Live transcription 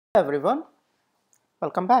Everyone,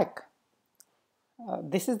 welcome back.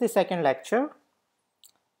 This is the second lecture.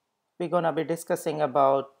 We're going to be discussing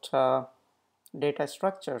about data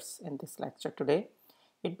structures in this lecture today.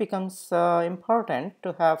 It becomes important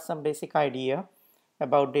to have some basic idea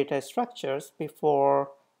about data structures before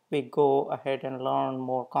we go ahead and learn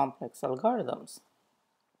more complex algorithms.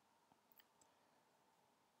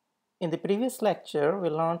 In the previous lecture, we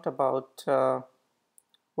learned about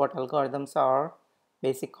what algorithms are,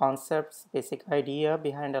 basic concepts, basic idea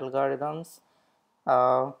behind algorithms.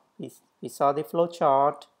 We saw the flow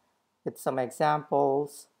chart with some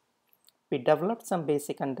examples. We developed some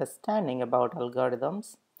basic understanding about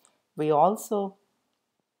algorithms. We also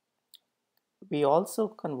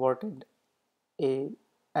converted an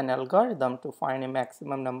algorithm to find a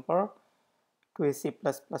maximum number to a C++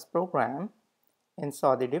 program and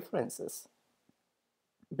saw the differences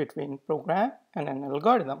between program and an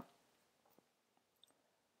algorithm.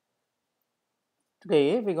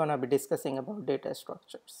 Today we're going to be discussing about data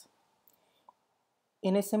structures.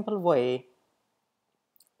 In a simple way,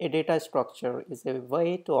 a data structure is a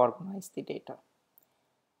way to organize the data.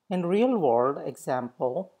 In real world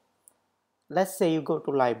example, let's say you go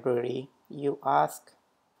to library, you ask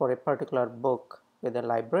for a particular book with a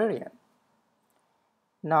librarian.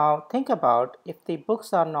 Now think about if the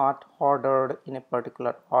books are not ordered in a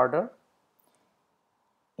particular order,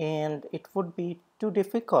 and it would be too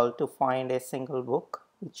difficult to find a single book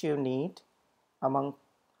which you need among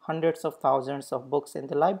hundreds of thousands of books in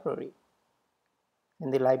the library. In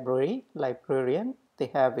the librarian, they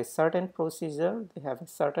have a certain procedure, they have a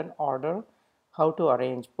certain order how to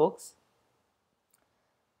arrange books,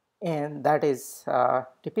 and that is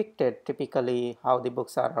depicted typically how the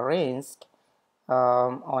books are arranged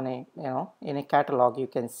on a in a catalog. You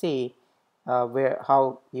can see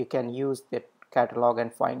how you can use the catalog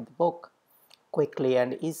and find the book quickly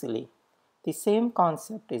and easily. The same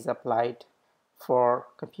concept is applied for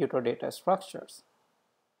computer data structures.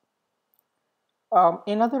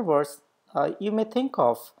 In other words, you may think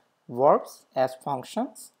of verbs as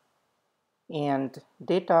functions and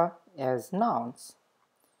data as nouns.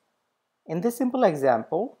 In this simple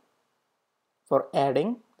example, for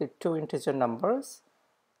adding the two integer numbers,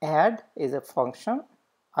 add is a function,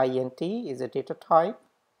 int is a data type,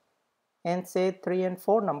 and say 3 and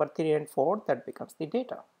 4, number 3 and 4, that becomes the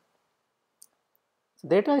data. So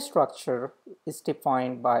data structure is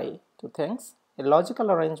defined by two things: a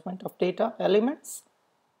logical arrangement of data elements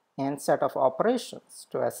and set of operations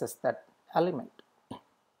to access that element.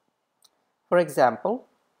 For example,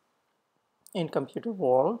 in computer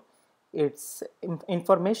world, its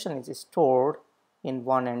information is stored in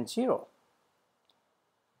 1 and 0.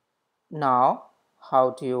 Now,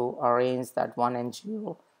 how do you arrange that 1 and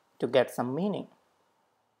 0 to get some meaning?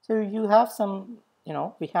 So you have some,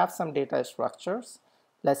 we have some data structures.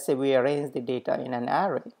 Let's say we arrange the data in an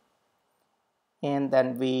array, and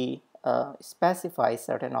then we specify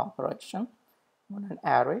certain operation on an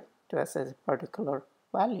array to access a particular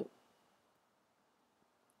value.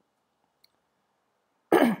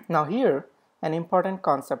 Now here, an important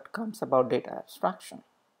concept comes about data abstraction.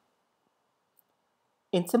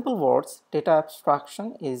 In simple words, data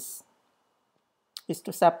abstraction is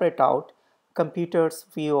to separate out computer's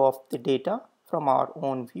view of the data from our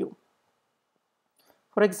own view.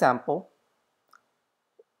 For example,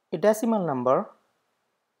 a decimal number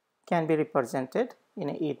can be represented in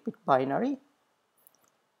an 8-bit binary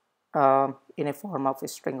in a form of a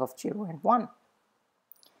string of 0 and 1.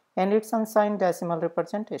 And its unsigned decimal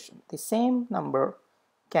representation. The same number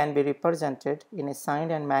can be represented in a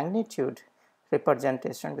signed and magnitude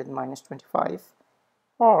representation with -25,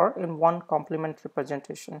 or in one complement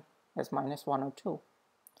representation as -102.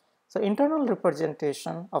 So internal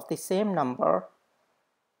representation of the same number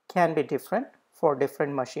can be different for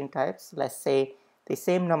different machine types. Let's say the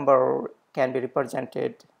same number can be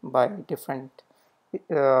represented by different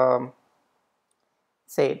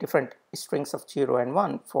different strings of 0 and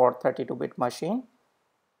 1 for 32-bit machine,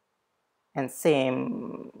 and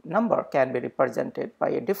same number can be represented by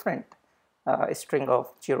a different string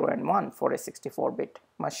of 0 and 1 for a 64-bit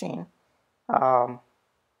machine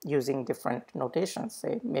using different notations,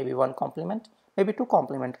 say maybe one complement, maybe two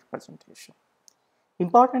complement representation.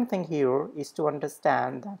 Important thing here is to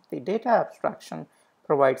understand that the data abstraction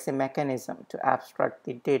provides a mechanism to abstract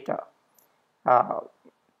the data.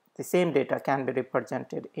 The same data can be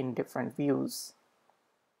represented in different views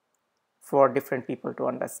for different people to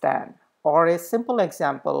understand. Or a simple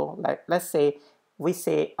example, like let's say we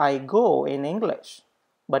say I go in English,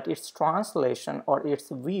 but its translation or its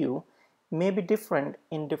view may be different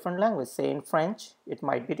in different languages. Say in French, it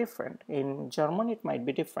might be different. In German, it might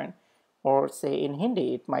be different. Or say in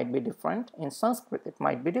Hindi, it might be different. In Sanskrit, it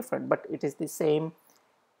might be different. But it is the same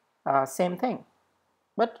thing.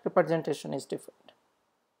 But representation is different.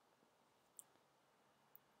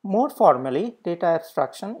 More formally, data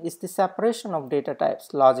abstraction is the separation of data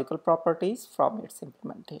types' logical properties from its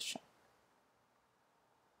implementation.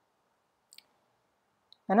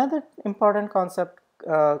 Another important concept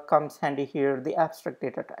comes handy here, the abstract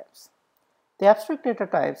data types. The abstract data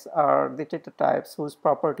types are the data types whose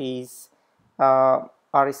properties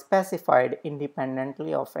are specified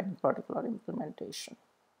independently of any particular implementation.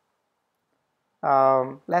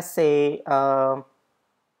 Let's say a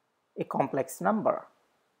complex number.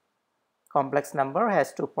 Complex number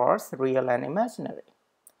has two parts, real and imaginary.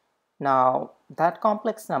 Now, that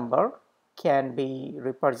complex number can be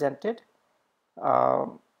represented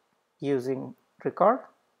using record,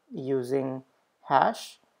 using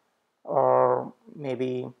hash, or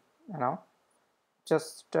maybe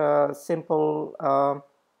just a simple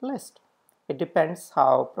list. It depends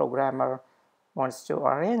how programmer wants to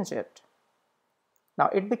arrange it. Now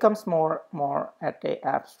it becomes more at a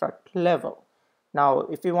abstract level. Now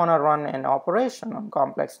if you want to run an operation on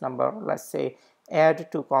complex number, let's say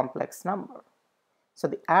add to complex number. So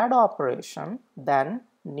the add operation then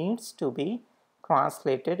needs to be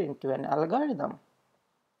translated into an algorithm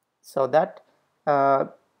so that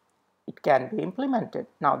it can be implemented.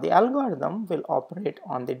 Now the algorithm will operate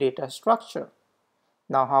on the data structure.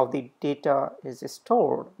 Now how the data is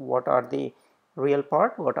stored, what are the real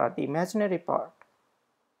part, what are the imaginary part,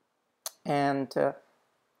 and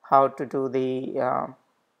how to do the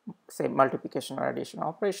say multiplication or addition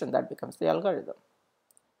operation, that becomes the algorithm.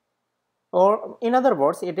 Or in other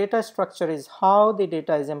words, a data structure is how the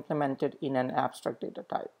data is implemented in an abstract data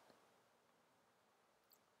type.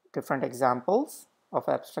 Different examples of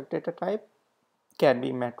abstract data type can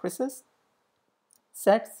be matrices,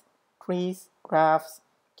 sets, trees, graphs,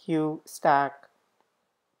 queue, stack,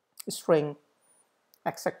 string,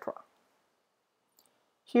 etc.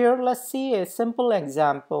 Here let's see a simple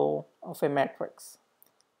example of a matrix.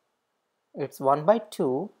 It's 1 by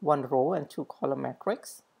 2, 1 row and 2 column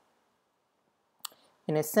matrix.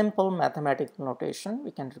 In a simple mathematical notation,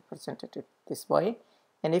 we can represent it this way.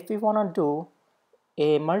 And if we want to do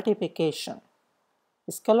a multiplication,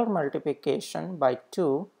 a scalar multiplication by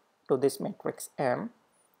 2 to this matrix M,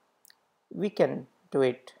 we can do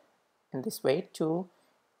it in this way to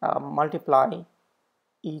multiply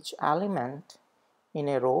each element in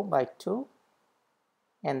a row by 2,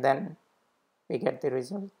 and then we get the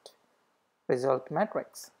result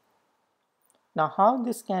matrix. Now how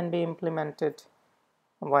this can be implemented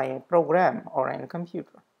by a program or in a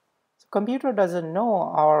computer? So computer doesn't know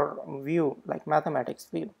our view like mathematics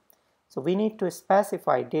view. So we need to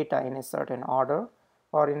specify data in a certain order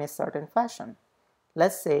or in a certain fashion.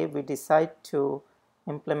 Let's say we decide to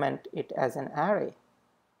implement it as an array.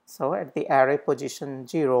 So at the array position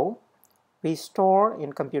 0, we store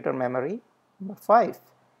in computer memory number 5.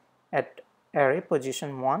 At array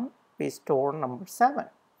position 1, we store number 7.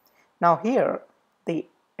 Now here the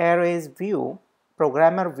array's view,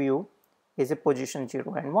 programmer view, is a position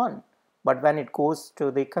 0 and 1. But when it goes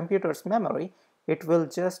to the computer's memory, it will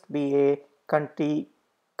just be a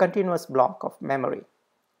continuous block of memory.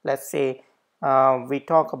 Let's say we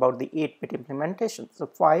talk about the 8-bit implementation. So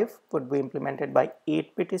 5 would be implemented by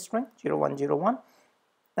 8-bit string 0101,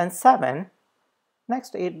 then 7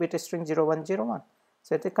 next 8-bit string 0101.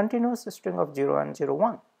 So it's a continuous string of 0 and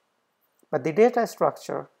 01. But the data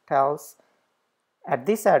structure tells at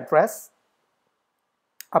this address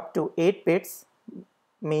up to 8 bits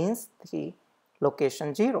means the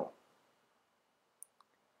location 0.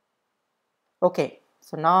 Okay,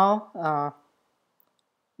 so now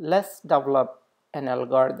let's develop an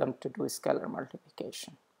algorithm to do scalar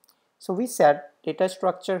multiplication. So we said data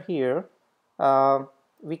structure here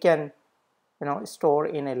we can store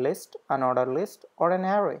in a list, an order list, or an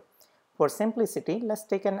array. For simplicity, let's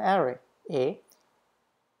take an array A.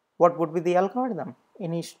 What would be the algorithm?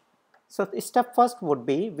 So step first would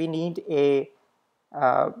be we need a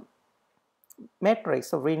matrix,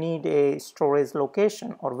 so we need a storage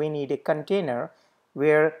location, or we need a container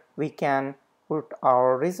where we can put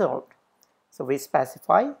our result. So we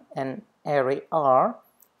specify an array R,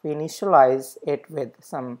 we initialize it with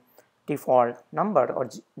some default number or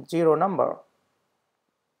 0 number,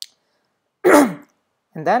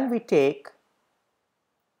 and then we take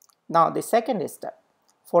now the second step.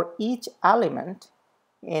 For each element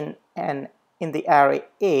in the array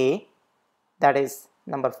A, that is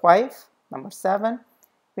number 5, number 7,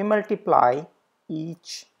 we multiply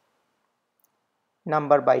each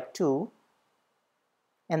number by 2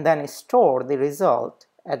 and then store the result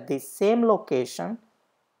at the same location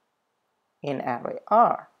in array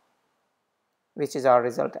R, which is our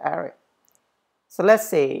result array. So let's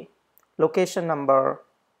say location number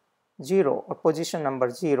 0 or position number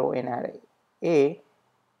 0 in array A,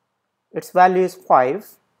 its value is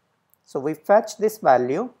 5. So we fetch this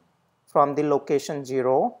value from the location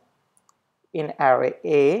 0 in array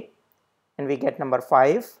A and we get number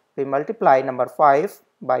 5. We multiply number 5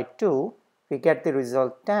 by 2, we get the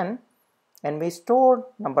result 10, and we store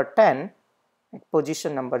number 10 at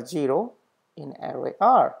position number 0 in array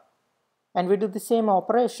R. And we do the same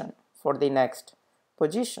operation for the next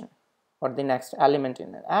position or the next element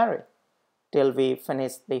in an array till we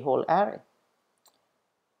finish the whole array.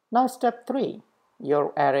 Now step 3,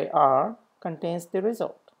 your array R contains the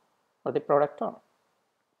result or the product term.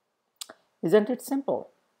 Isn't it simple?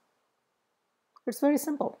 It's very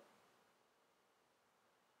simple.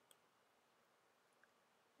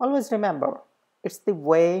 Always remember, it's the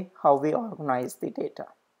way how we organize the data.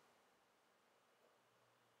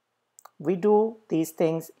 We do these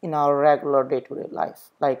things in our regular day-to-day life.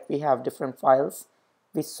 Like we have different files.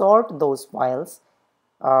 We sort those files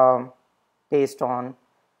based on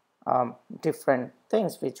different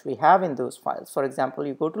things which we have in those files. For example,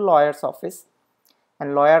 you go to lawyer's office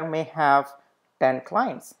and lawyer may have 10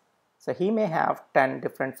 clients. So he may have 10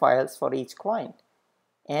 different files for each client,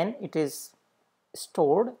 and it is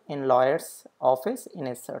stored in lawyer's office in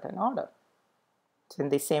a certain order. So in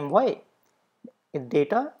the same way, if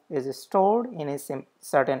data is stored in a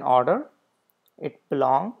certain order, it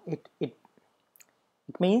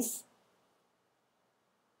means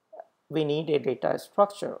we need a data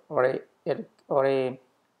structure or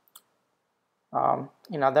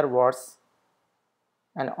in other words,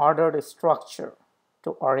 an ordered structure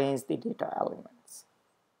to arrange the data elements.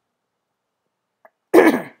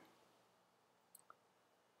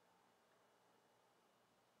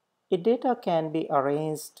 A data can be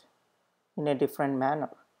arranged in a different manner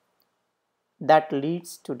that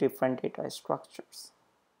leads to different data structures.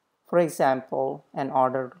 For example, an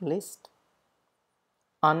ordered list,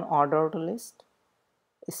 unordered list,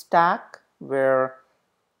 a stack where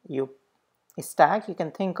you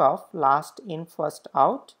can think of last in first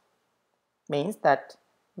out, means that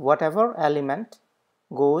whatever element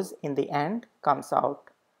goes in the end comes out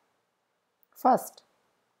first.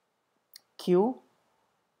 Queue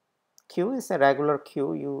is a regular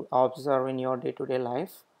queue you observe in your day-to-day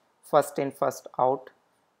life, first in first out.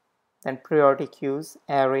 Then priority queues,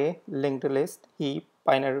 array, linked list, heap,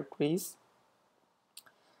 binary trees,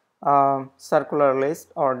 circular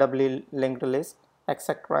list or doubly linked list,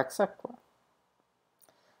 etc., etc.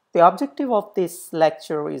 The objective of this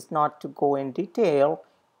lecture is not to go in detail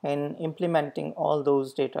in implementing all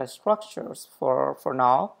those data structures for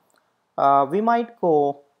now. We might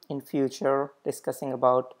go in future discussing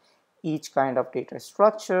about each kind of data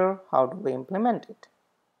structure, how do we implement it.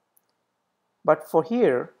 But for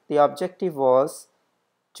here, the objective was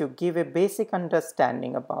to give a basic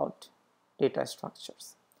understanding about data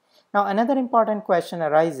structures. Now another important question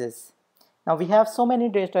arises. Now we have so many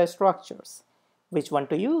data structures. Which one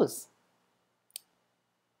to use?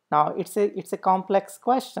 Now it's a complex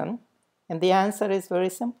question, and the answer is very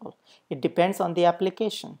simple. It depends on the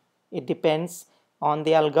application. It depends on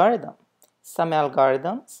the algorithm. Some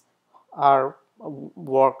algorithms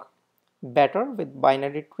work better with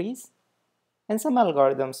binary trees, and some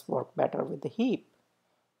algorithms work better with the heap,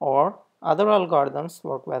 or other algorithms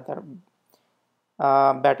work better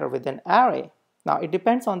with an array. Now it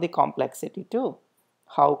depends on the complexity too,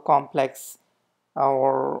 how complex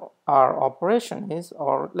our operation is,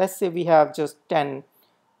 or let's say we have just 10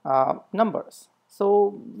 numbers,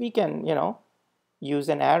 so we can use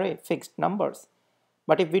an array, fixed numbers.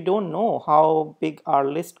 But if we don't know how big our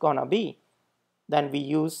list gonna be, then we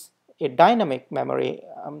use a dynamic memory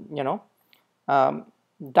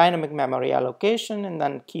dynamic memory allocation, and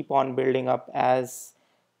then keep on building up as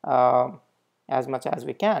much as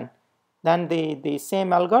we can. Then the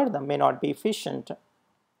same algorithm may not be efficient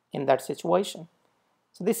in that situation.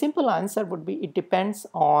 So the simple answer would be, it depends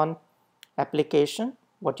on application,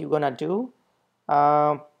 what you're gonna do.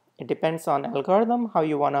 It depends on algorithm, how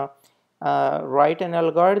you wanna write an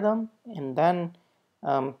algorithm, and then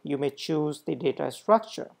you may choose the data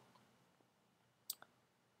structure.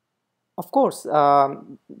 Of course,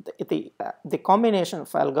 the combination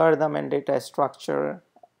of algorithm and data structure,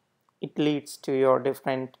 it leads to your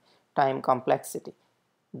different time complexity.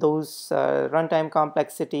 Those runtime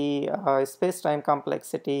complexity, space-time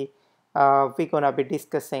complexity, we're gonna be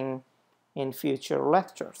discussing in future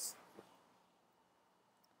lectures.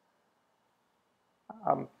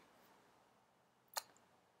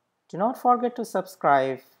 Do not forget to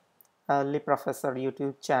subscribe LibProfessor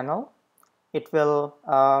YouTube channel. It will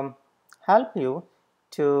help you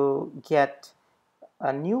to get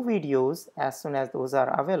new videos as soon as those are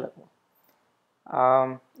available.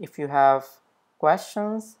 If you have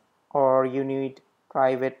questions or you need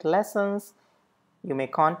private lessons, you may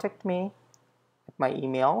contact me at my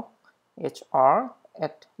email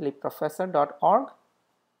hr@libprofessor.org.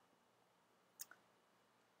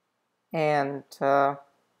 And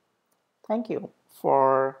thank you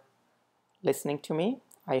for listening to me.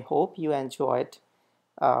 I hope you enjoyed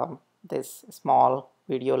this small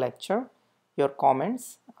video lecture. Your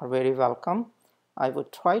comments are very welcome. I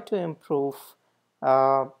would try to improve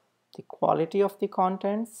the quality of the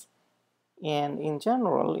contents, and in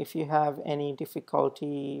general, if you have any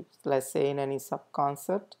difficulty, let's say in any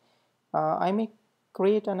sub-concept, I may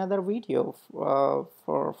create another video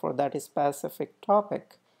for that specific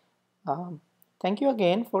topic. Thank you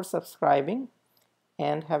again for subscribing,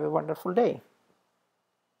 and have a wonderful day.